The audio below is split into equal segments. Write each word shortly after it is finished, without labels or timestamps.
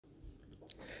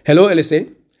Hello,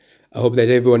 LSA. I hope that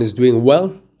everyone is doing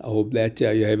well. I hope that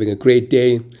you're having a great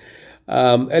day.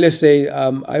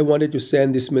 LSA, I wanted to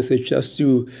send this message just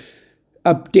to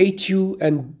update you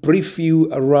and brief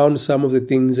you around some of the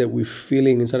things that we're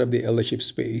feeling inside of the eldership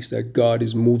space that God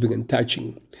is moving and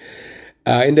touching.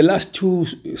 In the last two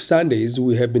Sundays,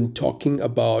 we have been talking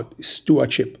about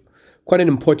stewardship, quite an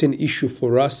important issue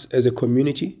for us as a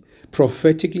community,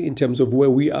 prophetically in terms of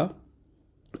where we are.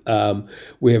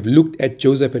 We have looked at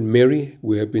Joseph and Mary.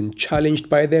 We have been challenged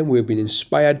by them. We have been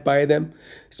inspired by them.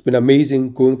 It's been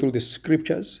amazing going through the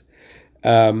scriptures.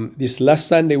 This last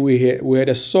Sunday, we had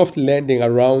a soft landing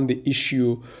around the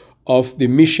issue of the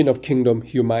mission of kingdom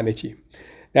humanity.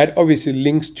 That obviously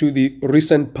links to the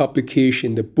recent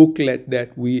publication, the booklet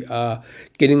that we are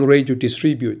getting ready to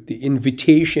distribute, the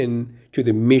invitation to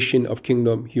the mission of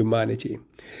kingdom humanity.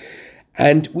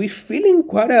 And we're feeling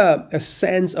quite a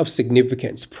sense of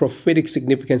significance, prophetic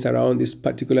significance around this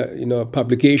particular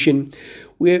publication.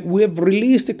 We have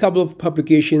released a couple of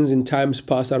publications in times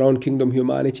past around kingdom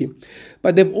humanity,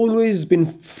 but they've always been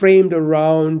framed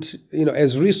around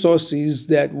as resources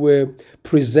that were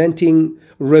presenting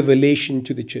revelation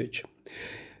to the church.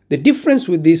 The difference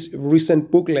with this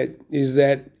recent booklet is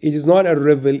that it is not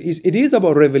it is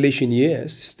about revelation,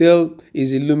 yes, still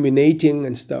is illuminating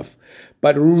and stuff,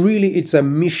 but really it's a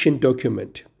mission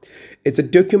document. It's a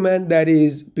document that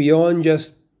is beyond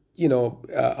just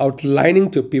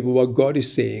outlining to people what God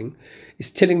is saying.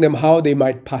 It's telling them how they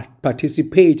might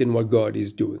participate in what God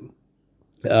is doing.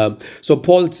 So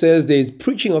Paul says there is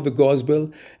preaching of the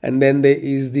gospel, and then there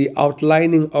is the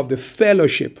outlining of the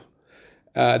fellowship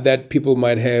that people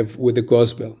might have with the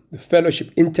gospel, the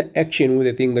fellowship, interaction with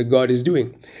the thing that God is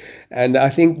doing. And I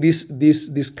think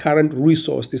this current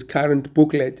resource, this current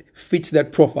booklet fits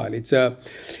that profile. It's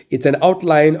an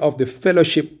outline of the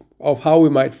fellowship, of how we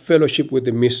might fellowship with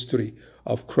the mystery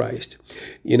of Christ.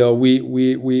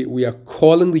 We are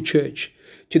calling the church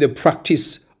to the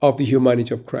practice of the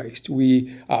humanity of Christ.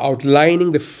 We are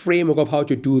outlining the framework of how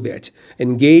to do that.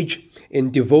 Engage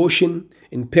in devotion,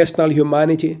 in personal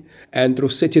humanity, and through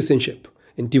citizenship.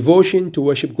 In devotion, to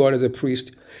worship God as a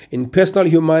priest. In personal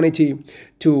humanity,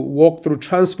 to walk through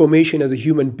transformation as a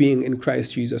human being in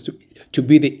Christ Jesus, to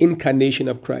be the incarnation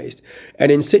of Christ.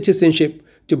 And in citizenship,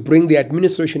 to bring the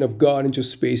administration of God into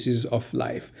spaces of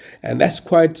life. And that's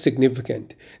quite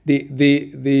significant.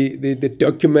 The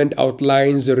document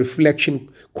outlines the reflection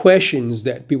questions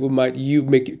that people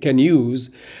can use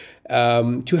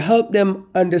to help them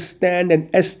understand and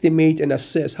estimate and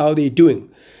assess how they're doing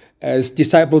as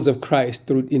disciples of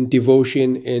Christ in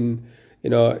devotion, in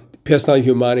personal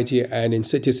humanity, and in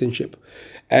citizenship.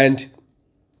 And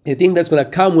the thing that's going to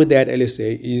come with that,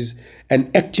 LSA, is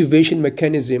an activation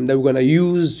mechanism that we're going to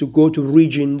use to go to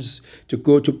regions, to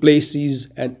go to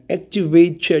places, and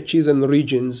activate churches and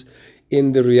regions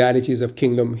in the realities of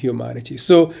kingdom humanity.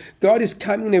 So God is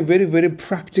coming in a very, very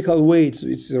practical way.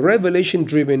 It's revelation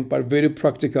driven, but very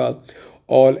practical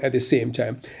all at the same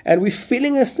time. And we're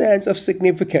feeling a sense of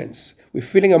significance. We're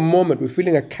feeling a moment. We're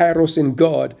feeling a kairos in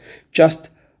God just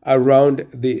around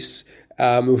this.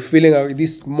 We're feeling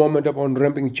this moment of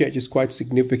on-ramping church is quite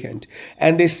significant.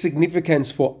 And there's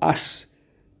significance for us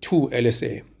too,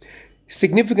 LSA.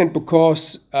 Significant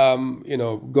because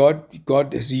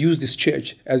God has used this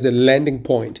church as a landing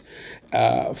point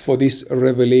for this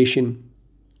revelation.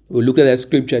 We'll look at that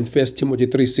scripture in 1 Timothy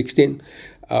 3:16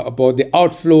 about the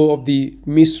outflow of the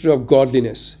mystery of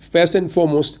godliness. First and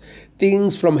foremost,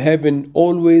 things from heaven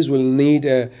always will need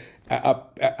a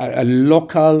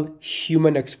local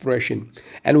human expression.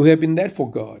 And we have been that for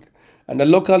God. And the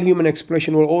local human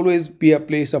expression will always be a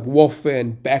place of warfare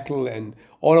and battle and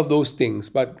all of those things.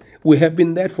 But we have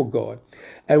been that for God.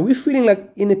 And we're feeling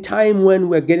like in a time when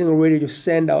we're getting ready to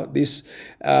send out this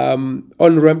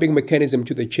on-ramping mechanism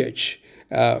to the church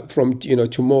from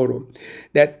tomorrow,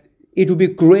 that it would be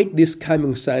great this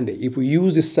coming Sunday if we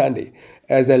use this Sunday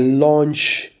as a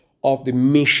launch of the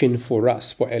mission for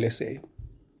us, for LSA.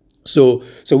 So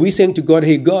we're saying to God,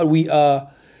 hey God, we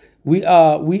are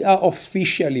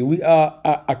officially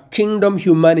a kingdom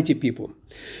humanity people.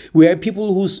 We are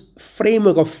people whose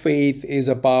framework of faith is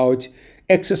about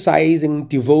exercising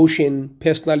devotion,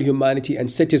 personal humanity, and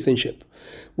citizenship.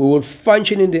 We will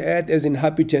function in the earth as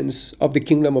inhabitants of the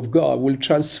kingdom of God. We'll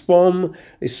transform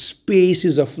the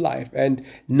spaces of life. And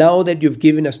now that you've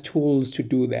given us tools to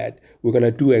do that, we're going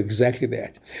to do exactly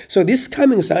that. So this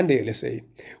coming Sunday, let's say,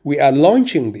 we are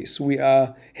launching this. We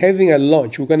are having a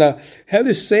launch. We're going to have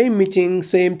the same meeting,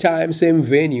 same time, same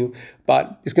venue,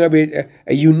 but it's going to be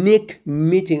a unique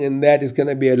meeting, and that is going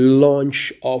to be a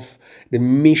launch of the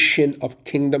mission of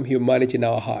kingdom humanity in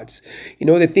our hearts.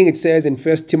 The thing it says in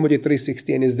 1 Timothy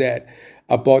 3:16 is that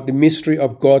about the mystery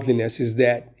of godliness is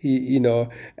that he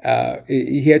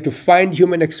had to find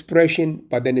human expression,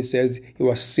 but then it says he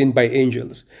was seen by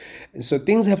angels. And so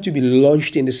things have to be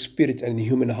launched in the spirit and in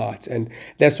human hearts, and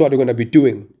that's what we're going to be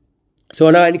doing. So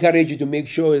now I encourage you to make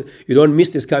sure you don't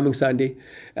miss this coming Sunday.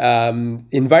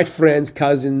 Invite friends,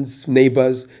 cousins,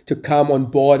 neighbors to come on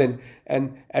board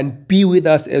and be with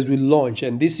us as we launch.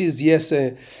 And this is, yes,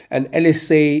 an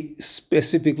LSA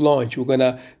specific launch. We're going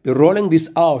to be rolling this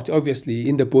out, obviously,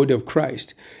 in the body of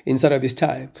Christ inside of this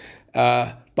time.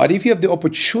 But if you have the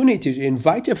opportunity to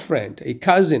invite a friend, a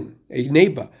cousin, a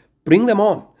neighbor, bring them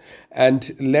on.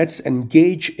 And let's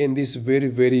engage in this very,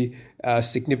 very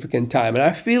significant time. And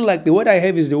I feel like the word I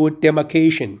have is the word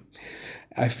demarcation.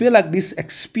 I feel like this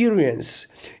experience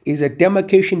is a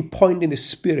demarcation point in the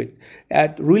spirit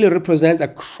that really represents a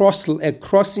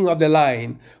crossing of the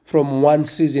line from one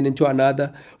season into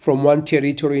another, from one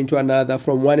territory into another,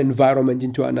 from one environment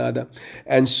into another.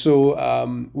 And so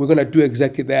we're going to do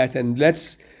exactly that. And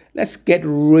let's get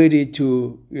ready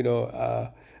to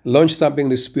launch something in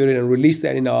the spirit and release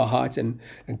that in our hearts, and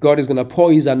God is going to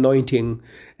pour his anointing,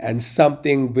 and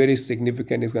something very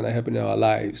significant is going to happen in our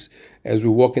lives as we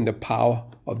walk in the power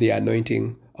of the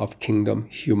anointing of kingdom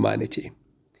humanity.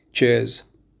 Cheers.